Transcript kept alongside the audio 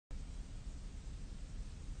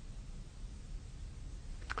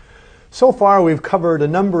So far we've covered a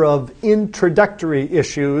number of introductory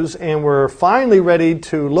issues, and we're finally ready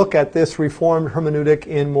to look at this Reformed hermeneutic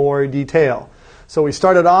in more detail. So we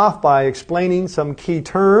started off by explaining some key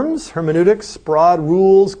terms: hermeneutics, broad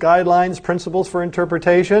rules, guidelines, principles for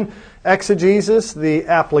interpretation; exegesis, the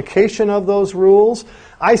application of those rules;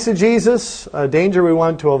 eisegesis, a danger we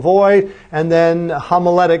want to avoid; and then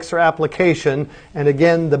homiletics, or application, and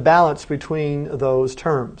again the balance between those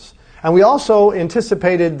terms. And we also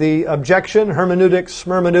anticipated the objection, hermeneutics,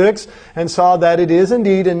 smermeneutics, and saw that it is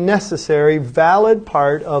indeed a necessary, valid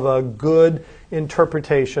part of a good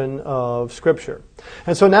interpretation of Scripture.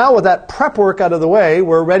 And so now, with that prep work out of the way,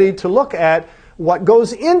 we're ready to look at what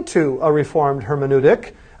goes into a Reformed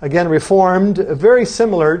hermeneutic. Again, Reformed, very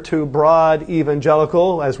similar to broad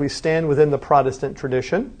evangelical as we stand within the Protestant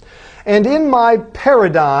tradition. And in my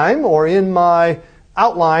paradigm, or in my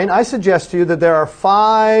outline, I suggest to you that there are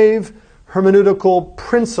 5 hermeneutical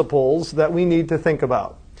principles that we need to think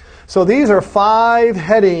about. So these are 5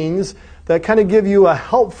 headings that kind of give you a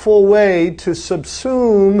helpful way to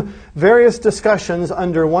subsume various discussions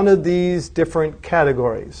under one of these different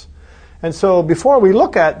categories. And so before we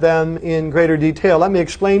look at them in greater detail, let me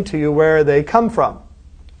explain to you where they come from.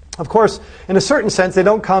 Of course, in a certain sense, they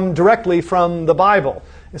don't come directly from the Bible.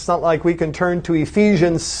 It's not like we can turn to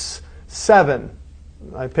Ephesians 7.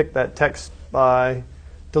 I picked that text by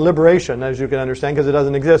deliberation, as you can understand, because it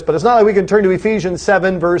doesn't exist. But it's not like we can turn to Ephesians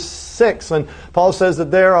 7, verse 6, and Paul says that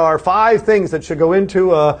there are 5 things that should go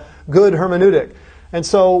into a good hermeneutic. And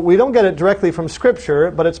so we don't get it directly from Scripture,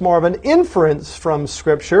 but it's more of an inference from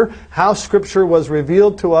Scripture, how Scripture was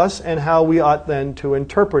revealed to us and how we ought then to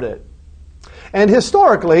interpret it. And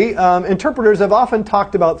historically, interpreters have often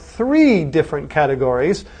talked about 3 different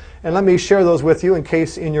categories. And let me share those with you in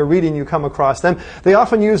case in your reading you come across them. They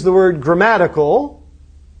often use the word grammatical,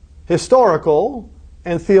 historical,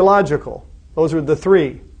 and theological. Those are the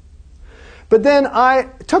 3. But then I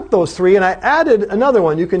took those 3 and I added another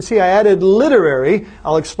one. You can see I added literary.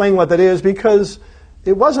 I'll explain what that is, because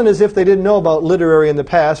it wasn't as if they didn't know about literary in the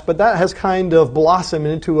past, but that has kind of blossomed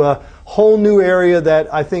into a whole new area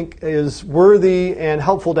that I think is worthy and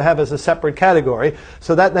helpful to have as a separate category.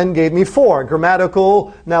 So that then gave me 4.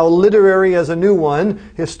 Grammatical, now literary as a new one,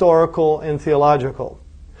 historical, and theological.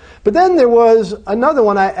 But then there was another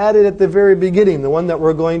one I added at the very beginning, the one that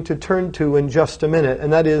we're going to turn to in just a minute,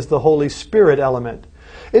 and that is the Holy Spirit element.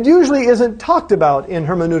 It usually isn't talked about in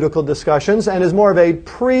hermeneutical discussions and is more of a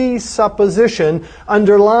presupposition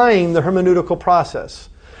underlying the hermeneutical process.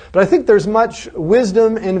 But I think there's much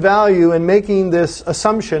wisdom and value in making this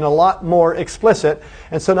assumption a lot more explicit.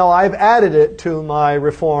 And so now I've added it to my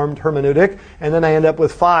Reformed hermeneutic, and then I end up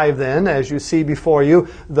with 5 then, as you see before you: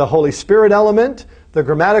 the Holy Spirit element, the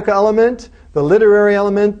grammatical element, the literary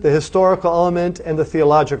element, the historical element, and the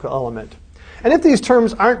theological element. And if these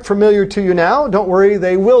terms aren't familiar to you now, don't worry,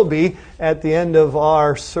 they will be at the end of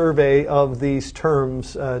our survey of these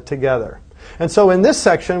terms together. And so in this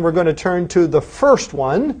section, we're going to turn to the first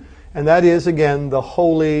one, and that is, again, the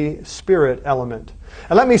Holy Spirit element.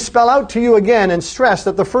 And let me spell out to you again and stress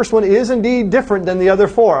that the first one is indeed different than the other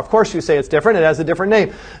 4. Of course you say it's different, it has a different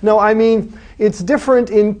name. No, I mean, it's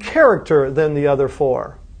different in character than the other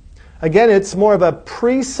 4. Again, it's more of a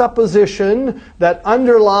presupposition that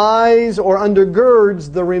underlies or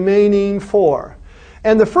undergirds the remaining 4.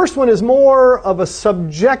 And the first one is more of a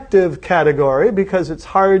subjective category because it's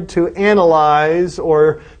hard to analyze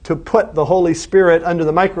or to put the Holy Spirit under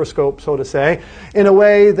the microscope, so to say, in a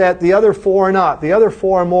way that the other 4 are not. The other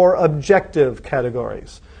 4 are more objective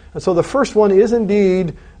categories. And so the first one is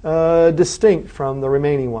indeed distinct from the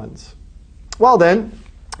remaining ones. Well then,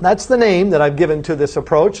 that's the name that I've given to this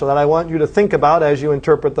approach, so that I want you to think about as you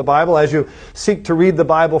interpret the Bible, as you seek to read the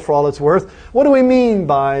Bible for all it's worth. What do we mean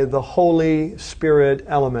by the Holy Spirit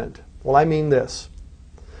element? Well, I mean this.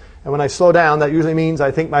 And when I slow down, that usually means I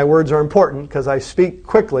think my words are important because I speak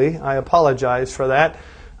quickly. I apologize for that.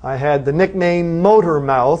 I had the nickname Motor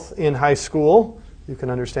Mouth in high school. You can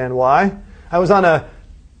understand why. I was on a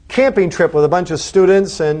camping trip with a bunch of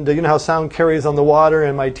students, and you know how sound carries on the water,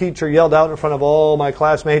 and my teacher yelled out in front of all my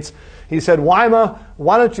classmates. He said, "Wyma,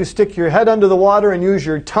 why don't you stick your head under the water and use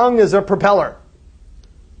your tongue as a propeller?"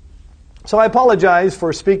 So I apologize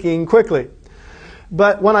for speaking quickly.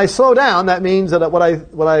 But when I slow down, that means that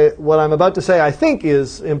what I'm about to say I think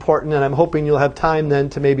is important, and I'm hoping you'll have time then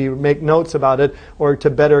to maybe make notes about it or to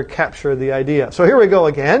better capture the idea. So here we go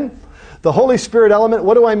again. The Holy Spirit element,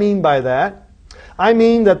 what do I mean by that? I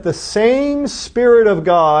mean that the same Spirit of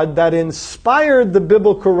God that inspired the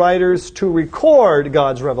biblical writers to record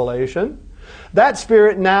God's revelation, That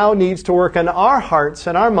Spirit now needs to work in our hearts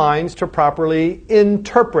and our minds to properly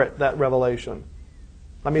interpret that revelation.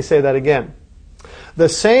 Let me say that again. The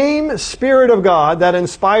same Spirit of God that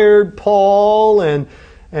inspired Paul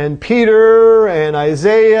and Peter and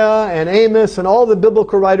Isaiah and Amos and all the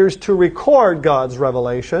biblical writers to record God's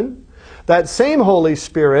revelation, that same Holy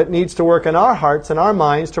Spirit needs to work in our hearts and our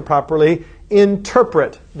minds to properly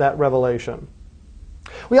interpret that revelation.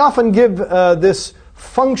 We often give this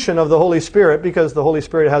function of the Holy Spirit, because the Holy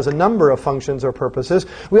Spirit has a number of functions or purposes,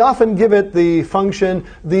 we often give it the function,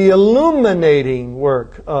 the illuminating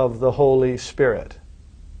work of the Holy Spirit.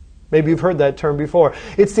 Maybe you've heard that term before.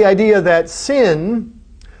 It's the idea that sin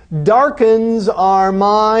darkens our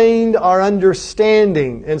mind, our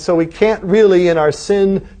understanding, and so we can't really, in our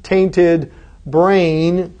sin-tainted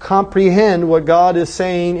brain, comprehend what God is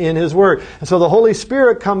saying in His Word. And so the Holy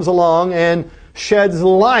Spirit comes along and sheds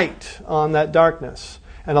light on that darkness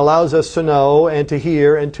and allows us to know and to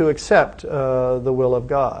hear and to accept the will of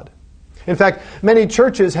God. In fact, many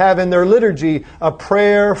churches have in their liturgy a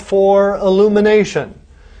prayer for illumination.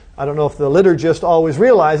 I don't know if the liturgists always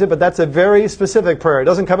realize it, but that's a very specific prayer. It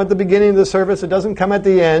doesn't come at the beginning of the service. It doesn't come at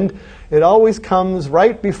the end. It always comes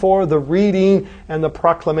right before the reading and the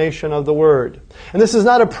proclamation of the Word. And this is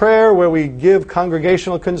not a prayer where we give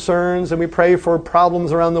congregational concerns and we pray for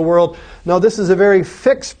problems around the world. No, this is a very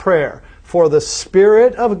fixed prayer for the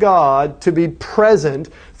Spirit of God to be present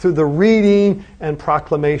through the reading and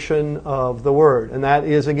proclamation of the Word. And that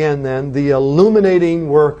is, again, then, the illuminating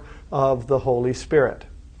work of the Holy Spirit.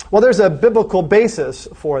 Well, there's a biblical basis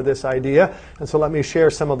for this idea, and so let me share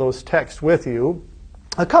some of those texts with you.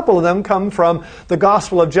 A couple of them come from the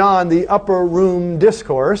Gospel of John, the Upper Room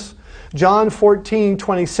Discourse. John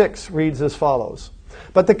 14:26 reads as follows: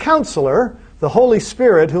 "But the Counselor, the Holy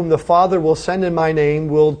Spirit, whom the Father will send in my name,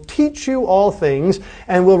 will teach you all things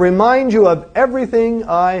and will remind you of everything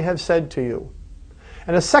I have said to you."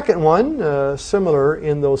 And a second one, similar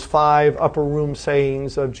in those 5 upper room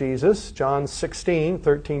sayings of Jesus, John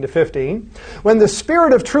 16:13-15. "When the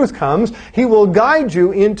Spirit of truth comes, He will guide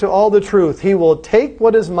you into all the truth. He will take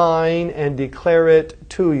what is mine and declare it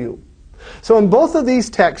to you." So in both of these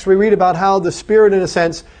texts, we read about how the Spirit, in a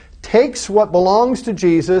sense, takes what belongs to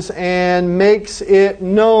Jesus and makes it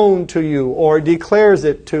known to you or declares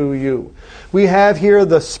it to you. We have here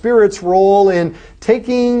the Spirit's role in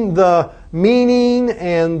taking the meaning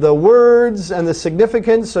and the words and the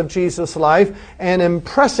significance of Jesus' life and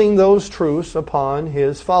impressing those truths upon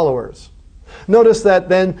His followers. Notice that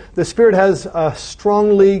then the Spirit has a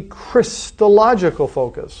strongly Christological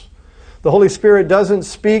focus. The Holy Spirit doesn't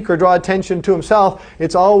speak or draw attention to Himself.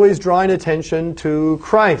 It's always drawing attention to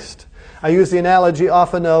Christ. I use the analogy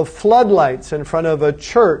often of floodlights in front of a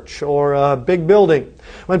church or a big building.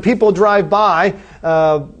 When people drive by,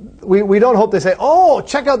 we don't hope they say, "Oh,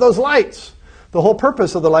 check out those lights." The whole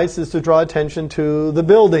purpose of the lights is to draw attention to the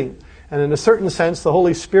building. And in a certain sense, the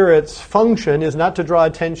Holy Spirit's function is not to draw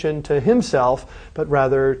attention to Himself, but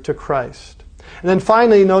rather to Christ. And then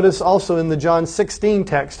finally, notice also in the John 16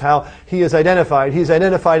 text how He is identified. He's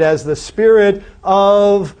identified as the Spirit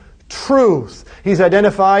of truth. He's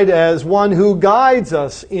identified as one who guides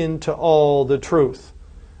us into all the truth.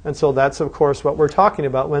 And so that's, of course, what we're talking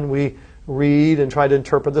about when we read and try to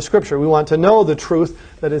interpret the Scripture. We want to know the truth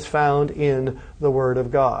that is found in the Word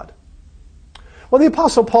of God. Well, the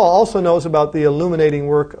Apostle Paul also knows about the illuminating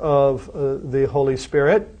work of the Holy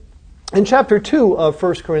Spirit. In chapter 2 of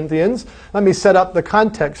 1 Corinthians, let me set up the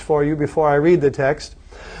context for you before I read the text.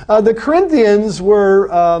 The Corinthians were,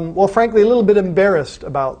 frankly, a little bit embarrassed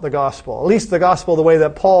about the gospel, at least the gospel the way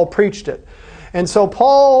that Paul preached it. And so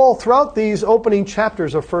Paul, throughout these opening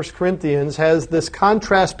chapters of 1 Corinthians, has this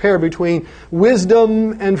contrast pair between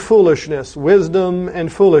wisdom and foolishness,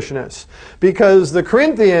 because the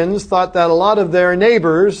Corinthians thought that a lot of their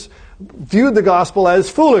neighbors viewed the gospel as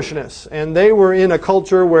foolishness, and they were in a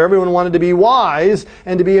culture where everyone wanted to be wise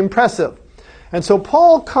and to be impressive. And so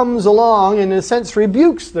Paul comes along and in a sense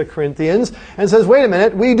rebukes the Corinthians and says, wait a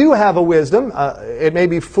minute, we do have a wisdom. It may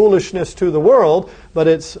be foolishness to the world, but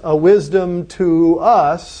it's a wisdom to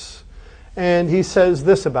us. And he says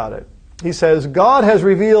this about it. He says, God has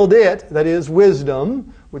revealed it, that is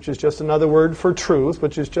wisdom, which is just another word for truth,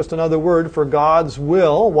 which is just another word for God's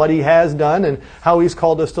will, what He has done and how He's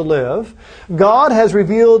called us to live. God has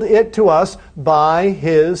revealed it to us by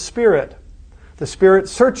His Spirit. The Spirit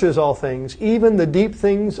searches all things, even the deep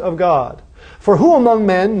things of God. For who among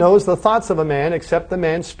men knows the thoughts of a man except the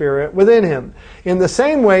man's spirit within him? In the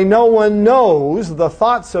same way, no one knows the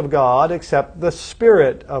thoughts of God except the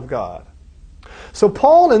Spirit of God. So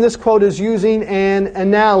Paul in this quote is using an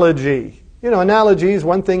analogy. You know, analogies,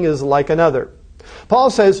 one thing is like another. Paul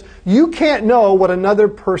says, you can't know what another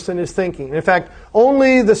person is thinking. In fact,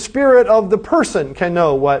 only the spirit of the person can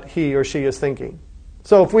know what he or she is thinking.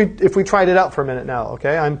 So if we tried it out for a minute now,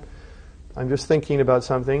 okay? I'm just thinking about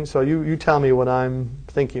something, so you tell me what I'm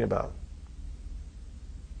thinking about.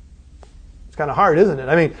 It's kind of hard, isn't it?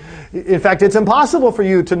 I mean, in fact, it's impossible for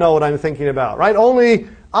you to know what I'm thinking about, right? Only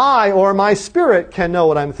I or my spirit can know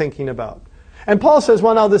what I'm thinking about. And Paul says,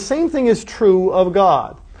 well, now the same thing is true of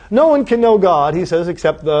God. No one can know God, he says,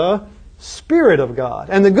 except the Spirit of God.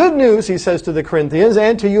 And the good news, he says to the Corinthians,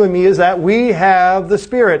 and to you and me, is that we have the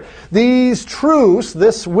Spirit. These truths,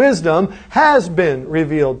 this wisdom, has been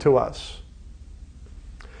revealed to us.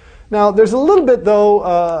 Now, there's a little bit, though,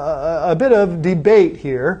 a bit of debate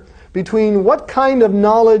here between what kind of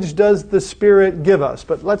knowledge does the Spirit give us.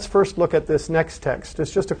 But let's first look at this next text.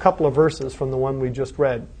 It's just a couple of verses from the one we just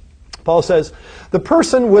read. Paul says, the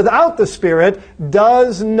person without the Spirit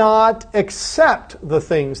does not accept the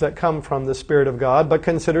things that come from the Spirit of God, but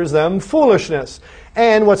considers them foolishness.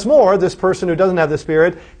 And what's more, this person who doesn't have the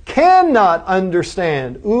Spirit cannot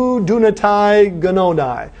understand, dunatai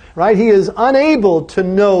gonodai, right? He is unable to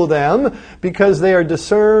know them because they are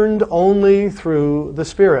discerned only through the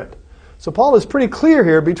Spirit. So Paul is pretty clear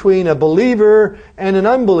here between a believer and an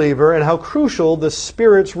unbeliever and how crucial the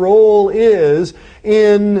Spirit's role is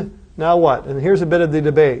in... Now what? And here's a bit of the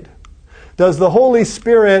debate. Does the Holy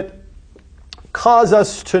Spirit cause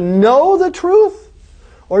us to know the truth?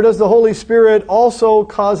 Or does the Holy Spirit also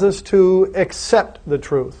cause us to accept the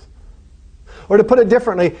truth? Or to put it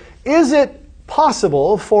differently, is it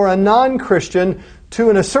possible for a non-Christian to,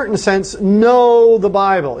 in a certain sense, know the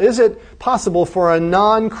Bible? Is it possible for a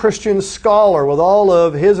non-Christian scholar with all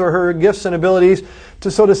of his or her gifts and abilities to,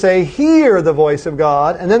 so to say, hear the voice of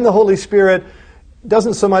God, and then the Holy Spirit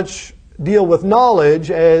doesn't so much deal with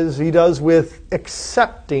knowledge as he does with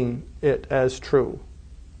accepting it as true?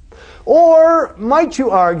 Or might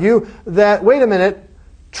you argue that, wait a minute,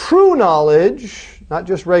 true knowledge, not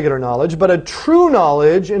just regular knowledge, but a true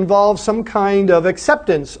knowledge involves some kind of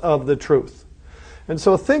acceptance of the truth? And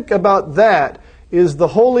so think about that. Is the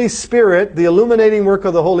Holy Spirit, the illuminating work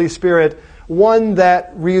of the Holy Spirit, one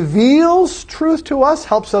that reveals truth to us,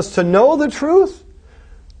 helps us to know the truth?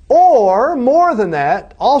 Or, more than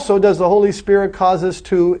that, also does the Holy Spirit cause us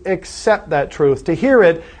to accept that truth, to hear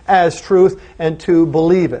it as truth, and to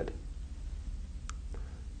believe it?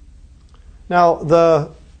 Now,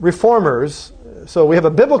 the Reformers, so we have a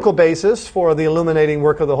biblical basis for the illuminating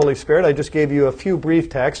work of the Holy Spirit. I just gave you a few brief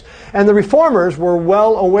texts. And the Reformers were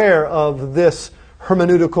well aware of this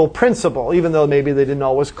hermeneutical principle, even though maybe they didn't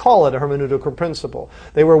always call it a hermeneutical principle.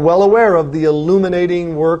 They were well aware of the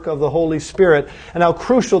illuminating work of the Holy Spirit and how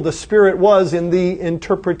crucial the Spirit was in the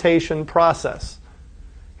interpretation process.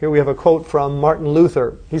 Here we have a quote from Martin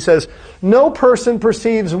Luther. He says, no person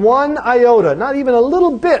perceives one iota, not even a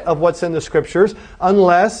little bit of what's in the Scriptures,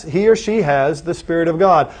 unless he or she has the Spirit of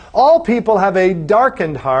God. All people have a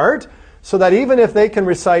darkened heart, so that even if they can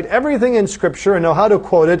recite everything in Scripture and know how to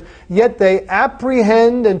quote it, yet they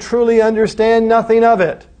apprehend and truly understand nothing of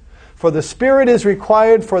it. For the Spirit is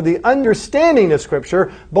required for the understanding of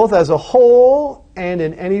Scripture, both as a whole and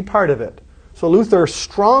in any part of it. So Luther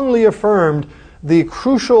strongly affirmed the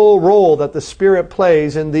crucial role that the Spirit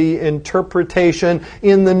plays in the interpretation,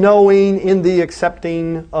 in the knowing, in the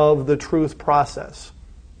accepting of the truth process.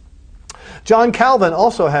 John Calvin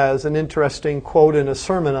also has an interesting quote in a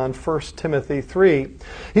sermon on 1 Timothy 3.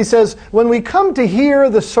 He says, when we come to hear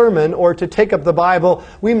the sermon or to take up the Bible,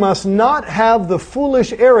 we must not have the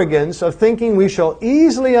foolish arrogance of thinking we shall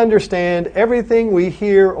easily understand everything we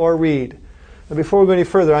hear or read. Now, before we go any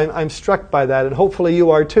further, I'm struck by that, and hopefully you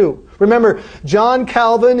are too. Remember, John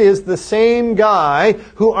Calvin is the same guy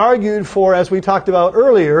who argued for, as we talked about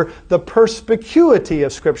earlier, the perspicuity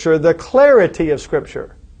of Scripture, the clarity of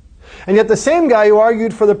Scripture. And yet the same guy who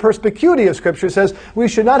argued for the perspicuity of Scripture says we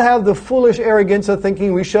should not have the foolish arrogance of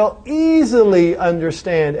thinking we shall easily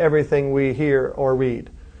understand everything we hear or read.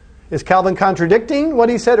 Is Calvin contradicting what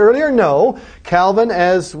he said earlier? No. Calvin,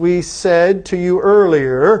 as we said to you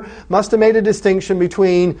earlier, must have made a distinction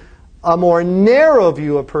between a more narrow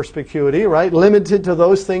view of perspicuity, right, limited to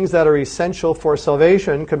those things that are essential for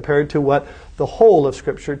salvation, compared to what the whole of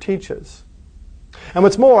Scripture teaches. And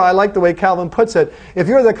what's more, I like the way Calvin puts it. If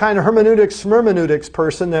you're the kind of hermeneutics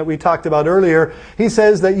person that we talked about earlier, he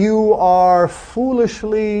says that you are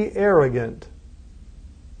foolishly arrogant.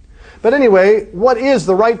 But anyway, what is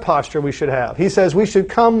the right posture we should have? He says we should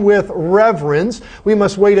come with reverence. We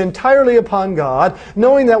must wait entirely upon God,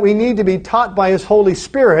 knowing that we need to be taught by His Holy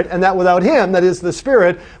Spirit, and that without Him, that is the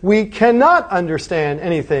Spirit, we cannot understand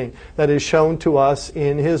anything that is shown to us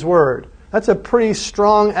in His Word. That's a pretty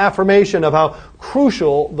strong affirmation of how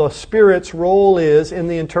crucial the Spirit's role is in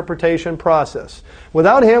the interpretation process.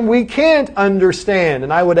 Without Him, we can't understand.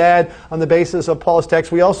 And I would add, on the basis of Paul's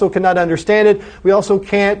text, we also cannot understand it. We also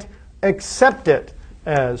can't accept it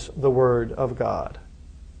as the Word of God.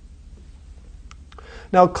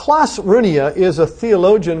 Now, Klaas Runia is a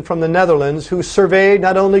theologian from the Netherlands who surveyed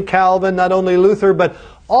not only Calvin, not only Luther, but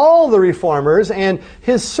all the Reformers, and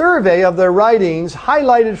his survey of their writings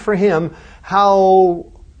highlighted for him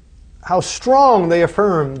how strong they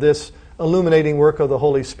affirm this illuminating work of the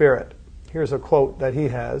Holy Spirit. Here's a quote that he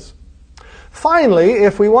has. Finally,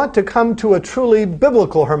 if we want to come to a truly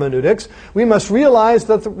biblical hermeneutics, we must realize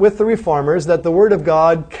that with the Reformers that the Word of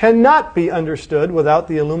God cannot be understood without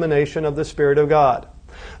the illumination of the Spirit of God.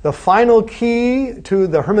 The final key to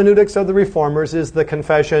the hermeneutics of the Reformers is the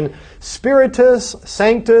confession, Spiritus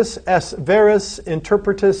Sanctus es veris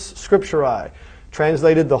interpretus Scripturae.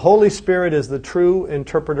 Translated, the Holy Spirit is the true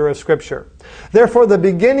interpreter of Scripture. Therefore, the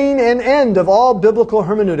beginning and end of all biblical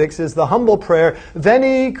hermeneutics is the humble prayer,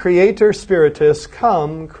 Veni Creator Spiritus,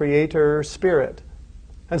 come Creator Spirit.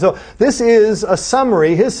 And so this is a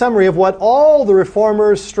summary, his summary of what all the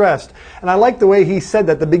Reformers stressed. And I like the way he said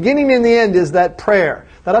that. The beginning and the end is that prayer.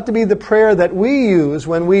 That ought to be the prayer that we use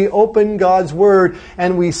when we open God's Word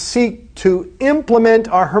and we seek to implement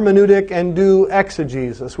our hermeneutic and do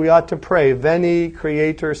exegesis. We ought to pray, Veni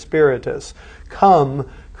Creator Spiritus, come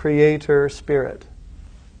Creator Spirit.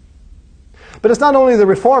 But it's not only the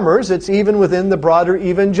Reformers, it's even within the broader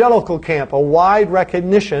evangelical camp, a wide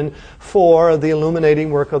recognition for the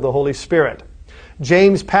illuminating work of the Holy Spirit.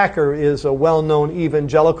 James Packer is a well-known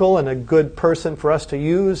evangelical and a good person for us to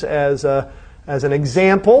use as an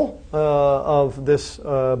example of this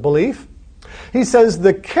belief. He says,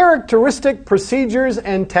 the characteristic procedures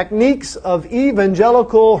and techniques of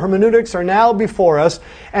evangelical hermeneutics are now before us,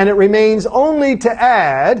 and it remains only to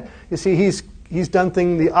add, you see, he's done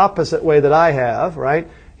things the opposite way that I have, right?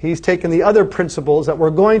 He's taken the other principles that we're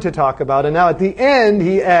going to talk about, and now at the end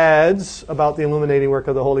he adds about the illuminating work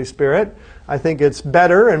of the Holy Spirit. I think it's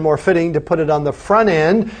better and more fitting to put it on the front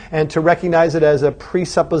end and to recognize it as a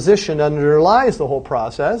presupposition that underlies the whole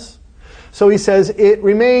process. So he says, it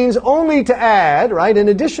remains only to add, right, in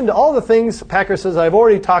addition to all the things Packer says I've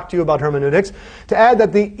already talked to you about hermeneutics, to add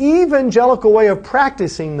that the evangelical way of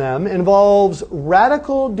practicing them involves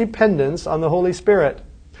radical dependence on the Holy Spirit.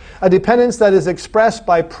 A dependence that is expressed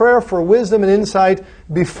by prayer for wisdom and insight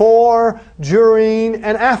before, during,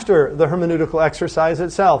 and after the hermeneutical exercise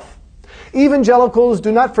itself. Evangelicals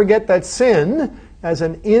do not forget that sin, as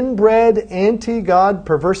an inbred anti-God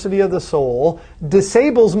perversity of the soul,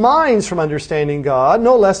 disables minds from understanding God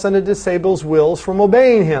no less than it disables wills from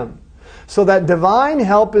obeying Him. So that divine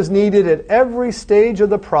help is needed at every stage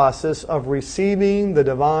of the process of receiving the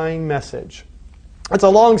divine message. It's a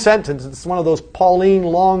long sentence. It's one of those Pauline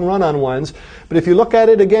long run-on ones. But if you look at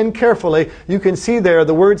it again carefully, you can see there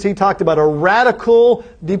the words he talked about, a radical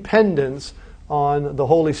dependence on the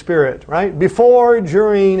Holy Spirit, right? Before,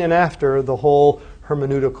 during, and after the whole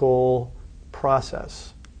hermeneutical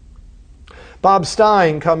process. Bob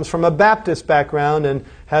Stein comes from a Baptist background and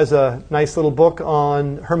has a nice little book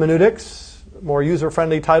on hermeneutics, more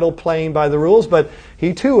user-friendly title, Playing by the Rules, but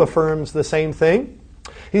he too affirms the same thing.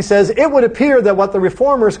 He says, it would appear that what the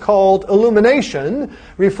Reformers called illumination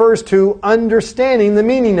refers to understanding the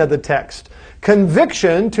meaning of the text,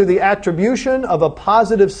 conviction to the attribution of a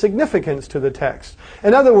positive significance to the text.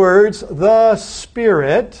 In other words, the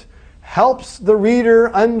Spirit helps the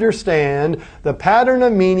reader understand the pattern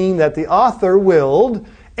of meaning that the author willed,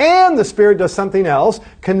 and the Spirit does something else,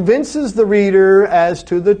 convinces the reader as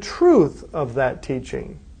to the truth of that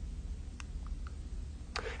teaching.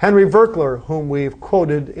 Henry Virkler, whom we've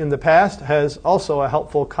quoted in the past, has also a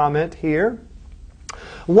helpful comment here.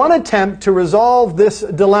 One attempt to resolve this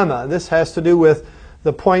dilemma, this has to do with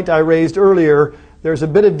the point I raised earlier. There's a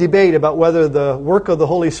bit of debate about whether the work of the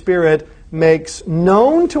Holy Spirit makes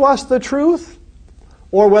known to us the truth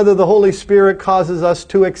or whether the Holy Spirit causes us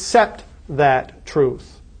to accept that truth.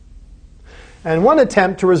 And one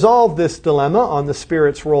attempt to resolve this dilemma on the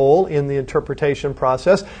Spirit's role in the interpretation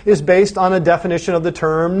process is based on a definition of the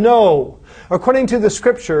term know. According to the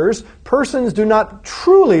Scriptures, persons do not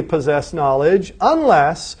truly possess knowledge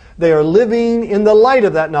unless they are living in the light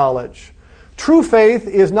of that knowledge. True faith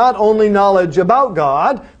is not only knowledge about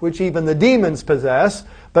God, which even the demons possess,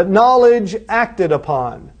 but knowledge acted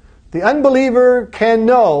upon. The unbeliever can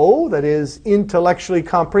know, that is, intellectually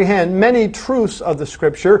comprehend, many truths of the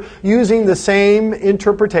Scripture using the same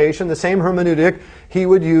interpretation, the same hermeneutic he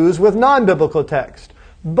would use with non-biblical text.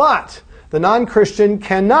 But The non-Christian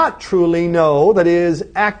cannot truly know, that is,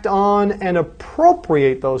 act on and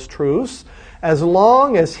appropriate those truths, as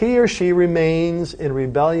long as he or she remains in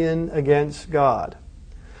rebellion against God.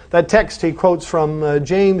 That text he quotes from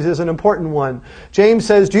James is an important one. James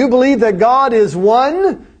says, "Do you believe that God is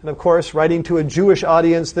one?" And of course, writing to a Jewish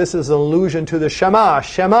audience, this is an allusion to the Shema.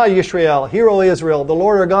 Shema Yisrael, Hear, O Israel, the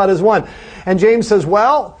Lord our God is one. And James says,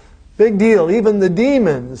 well, big deal. Even the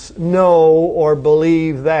demons know or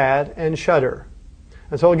believe that and shudder.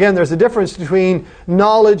 And so again, there's a difference between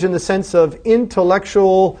knowledge in the sense of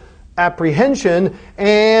intellectual apprehension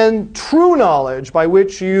and true knowledge by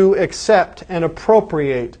which you accept and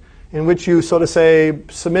appropriate, in which you, so to say,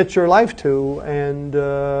 submit your life to and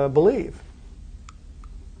believe.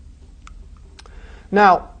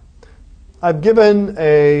 Now, I've given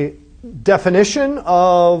a definition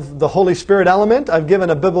of the Holy Spirit element. I've given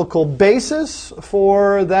a biblical basis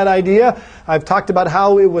for that idea. I've talked about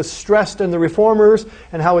how it was stressed in the Reformers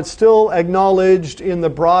and how it's still acknowledged in the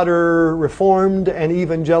broader Reformed and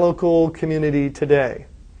evangelical community today.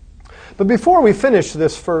 But before we finish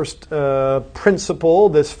this first principle,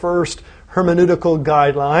 this first hermeneutical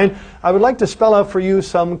guideline, I would like to spell out for you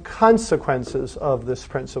some consequences of this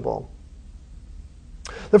principle.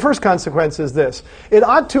 The first consequence is this: it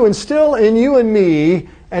ought to instill in you and me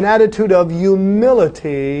an attitude of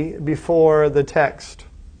humility before the text.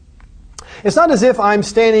 It's not as if I'm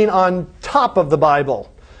standing on top of the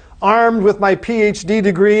Bible, armed with my PhD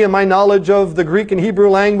degree and my knowledge of the Greek and Hebrew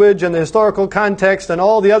language and the historical context and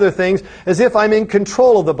all the other things, as if I'm in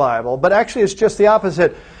control of the Bible. But actually it's just the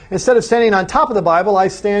opposite. Instead of standing on top of the Bible, I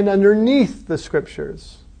stand underneath the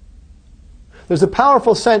Scriptures. There's a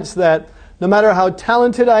powerful sense that no matter how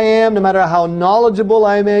talented I am, no matter how knowledgeable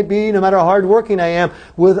I may be, no matter how hardworking I am,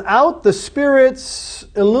 without the Spirit's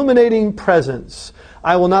illuminating presence,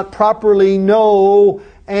 I will not properly know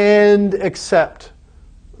and accept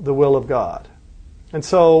the will of God. And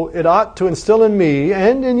so it ought to instill in me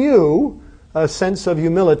and in you a sense of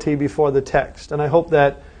humility before the text. And I hope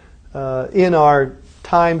that in our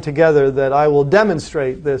time together that I will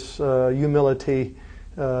demonstrate this humility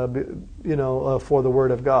for the Word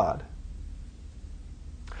of God.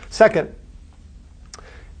 Second,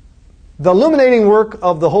 the illuminating work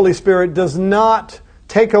of the Holy Spirit does not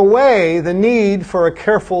take away the need for a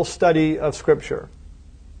careful study of Scripture.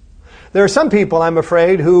 There are some people, I'm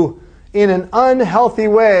afraid, who in an unhealthy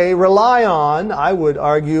way rely on, I would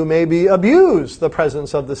argue, maybe abuse the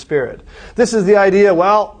presence of the Spirit. This is the idea,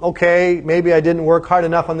 well, okay, maybe I didn't work hard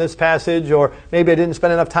enough on this passage, or maybe I didn't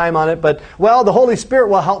spend enough time on it, but, well, the Holy Spirit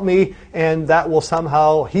will help me, and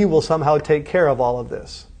He will somehow take care of all of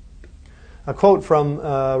this. A quote from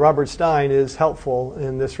Robert Stein is helpful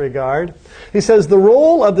in this regard. He says, "The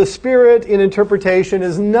role of the Spirit in interpretation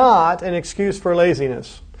is not an excuse for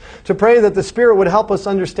laziness. To pray that the Spirit would help us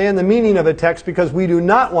understand the meaning of a text because we do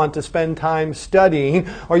not want to spend time studying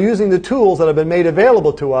or using the tools that have been made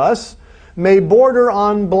available to us may border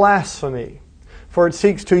on blasphemy, for it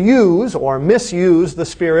seeks to use or misuse the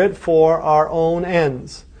Spirit for our own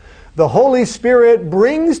ends. The Holy Spirit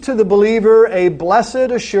brings to the believer a blessed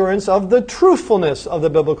assurance of the truthfulness of the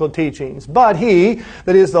biblical teachings. But He,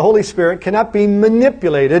 that is the Holy Spirit, cannot be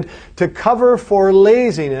manipulated to cover for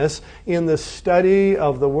laziness in the study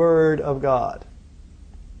of the Word of God."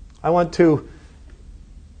 I want to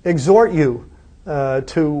exhort you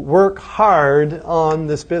to work hard on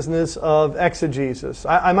this business of exegesis.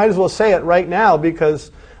 I might as well say it right now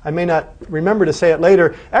because I may not remember to say it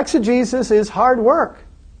later. Exegesis is hard work.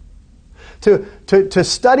 To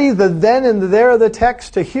study the then and the there of the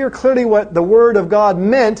text, to hear clearly what the Word of God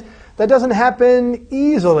meant, that doesn't happen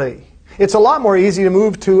easily. It's a lot more easy to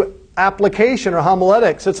move to application or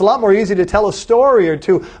homiletics. It's a lot more easy to tell a story or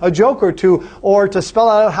to a joke or two, or to spell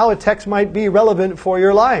out how a text might be relevant for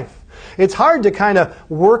your life. It's hard to kind of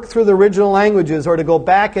work through the original languages or to go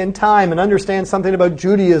back in time and understand something about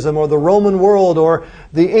Judaism or the Roman world or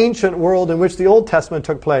the ancient world in which the Old Testament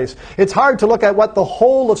took place. It's hard to look at what the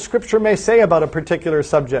whole of Scripture may say about a particular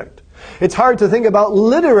subject. It's hard to think about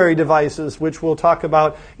literary devices, which we'll talk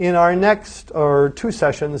about in our next or 2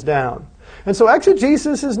 sessions down. And so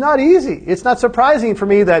exegesis is not easy. It's not surprising for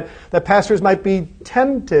me that pastors might be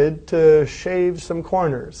tempted to shave some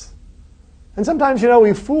corners. And sometimes,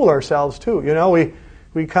 we fool ourselves too.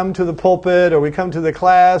 We come to the pulpit or we come to the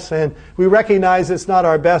class and we recognize it's not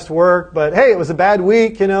our best work, but hey, it was a bad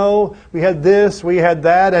week, we had this, we had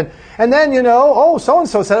that, and then,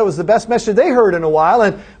 so-and-so said it was the best message they heard in a while,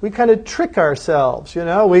 and we kind of trick ourselves,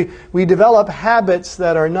 we develop habits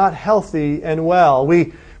that are not healthy and well.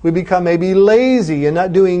 We We become maybe lazy and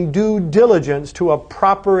not doing due diligence to a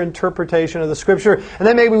proper interpretation of the Scripture. And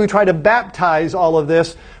then maybe we try to baptize all of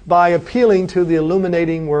this by appealing to the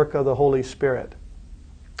illuminating work of the Holy Spirit.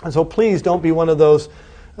 And so please don't be one of those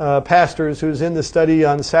pastors who's in the study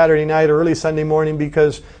on Saturday night or early Sunday morning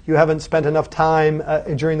because you haven't spent enough time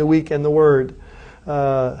during the week in the Word.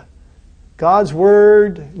 God's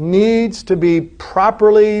Word needs to be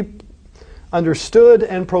properly understood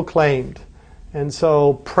and proclaimed. And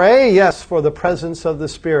so pray, yes, for the presence of the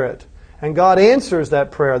Spirit. And God answers that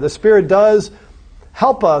prayer. The Spirit does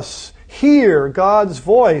help us hear God's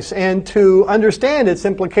voice and to understand its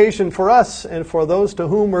implication for us and for those to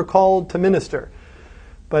whom we're called to minister.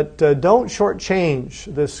 But don't shortchange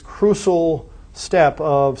this crucial step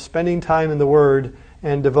of spending time in the Word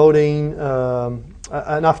and devoting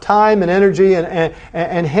enough time and energy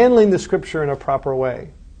and handling the Scripture in a proper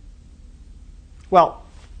way. Well,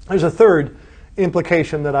 there's a third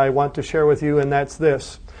implication that I want to share with you, and that's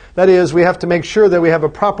this. That is, we have to make sure that we have a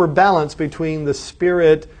proper balance between the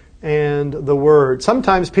Spirit and the Word.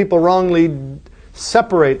 Sometimes people wrongly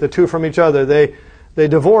separate the two from each other. They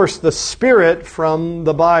divorce the Spirit from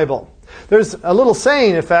the Bible. There's a little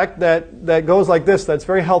saying, in fact, that goes like this that's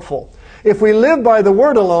very helpful. If we live by the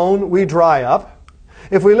Word alone, we dry up.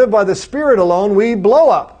 If we live by the Spirit alone, we blow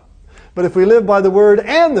up. But if we live by the Word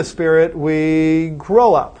and the Spirit, we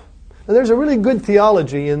grow up. Now, there's a really good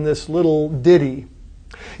theology in this little ditty.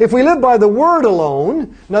 If we live by the Word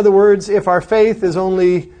alone, in other words, if our faith is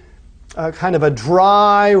only kind of a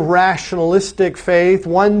dry, rationalistic faith,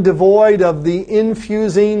 one devoid of the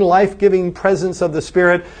infusing, life-giving presence of the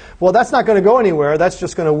Spirit, well, that's not going to go anywhere. That's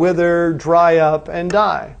just going to wither, dry up, and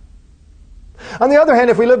die. On the other hand,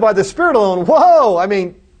 if we live by the Spirit alone, whoa! I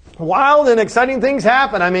mean, wild and exciting things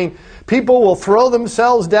happen. I mean, people will throw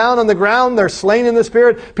themselves down on the ground. They're slain in the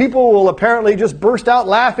Spirit. People will apparently just burst out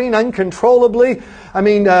laughing uncontrollably. I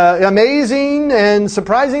mean, amazing and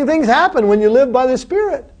surprising things happen when you live by the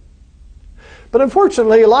Spirit. But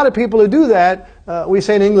unfortunately, a lot of people who do that, we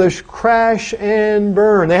say in English, crash and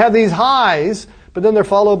burn. They have these highs, but then they're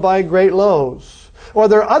followed by great lows. Or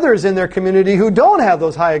there are others in their community who don't have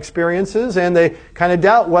those high experiences, and they kind of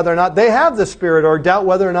doubt whether or not they have the Spirit, or doubt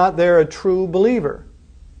whether or not they're a true believer.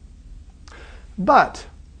 But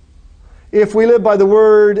if we live by the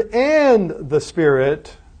Word and the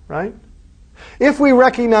Spirit, right? If we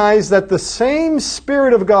recognize that the same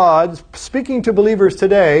Spirit of God speaking to believers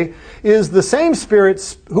today is the same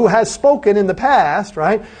Spirit who has spoken in the past,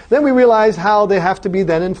 right? Then we realize how they have to be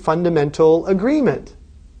then in fundamental agreement.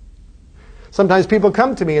 Sometimes people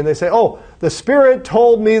come to me and they say, oh, the Spirit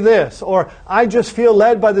told me this, or I just feel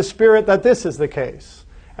led by the Spirit that this is the case.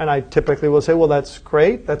 And I typically will say, well, that's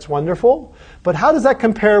great, that's wonderful. But how does that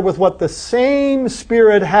compare with what the same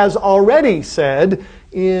Spirit has already said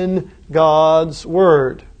in God's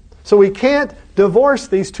Word? So we can't divorce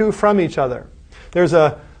these two from each other. There's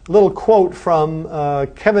a little quote from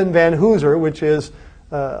Kevin Van Hooser, which is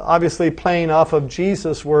obviously playing off of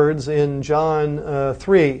Jesus' words in John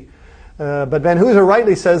 3. But Van Hooser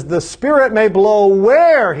rightly says, the Spirit may blow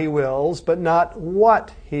where He wills, but not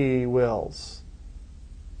what He wills.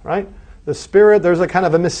 Right? The Spirit, there's a kind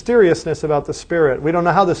of a mysteriousness about the Spirit. We don't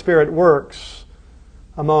know how the Spirit works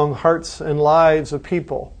among hearts and lives of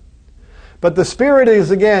people. But the Spirit is,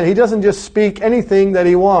 again, He doesn't just speak anything that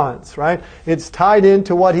He wants, right? It's tied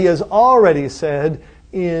into what He has already said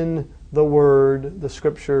in the Word, the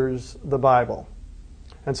Scriptures, the Bible.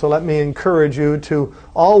 And so let me encourage you to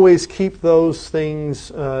always keep those things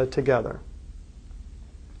together.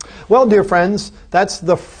 Well, dear friends, that's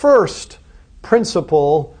the first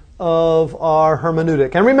principle of our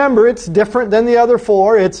hermeneutic. And remember, it's different than the other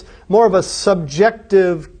four. It's more of a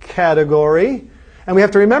subjective category. And we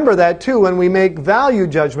have to remember that too when we make value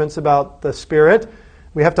judgments about the Spirit.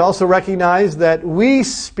 We have to also recognize that we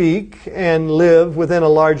speak and live within a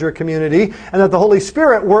larger community, and that the Holy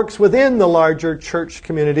Spirit works within the larger church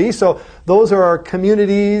community. So those are our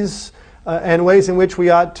communities and ways in which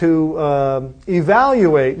we ought to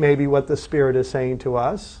evaluate maybe what the Spirit is saying to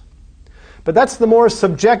us. But that's the more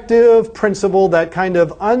subjective principle that kind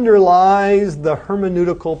of underlies the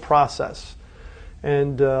hermeneutical process.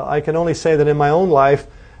 And I can only say that in my own life,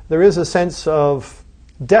 there is a sense of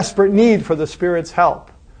desperate need for the Spirit's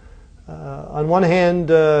help. On one hand,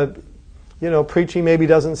 preaching maybe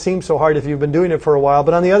doesn't seem so hard if you've been doing it for a while.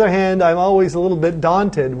 But on the other hand, I'm always a little bit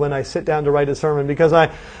daunted when I sit down to write a sermon, because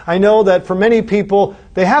I know that for many people,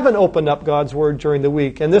 they haven't opened up God's Word during the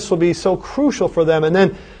week. And this will be so crucial for them. And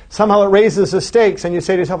then somehow it raises the stakes, and you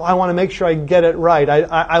say to yourself, I want to make sure I get it right.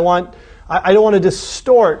 I don't want to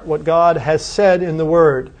distort what God has said in the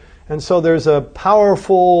Word. And so there's a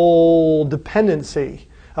powerful dependency,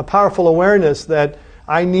 a powerful awareness that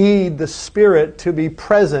I need the Spirit to be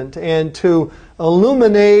present and to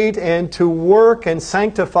illuminate and to work and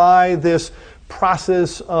sanctify this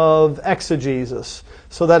process of exegesis,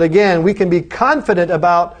 so that again we can be confident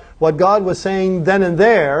about what God was saying then and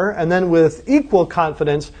there, and then with equal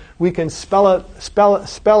confidence we can spell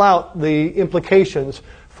out the implications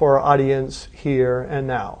for our audience here and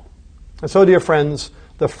now. And so, dear friends,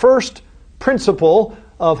 the first principle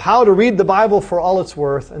of how to read the Bible for all it's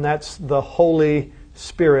worth, and that's the Holy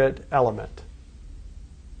Spirit element.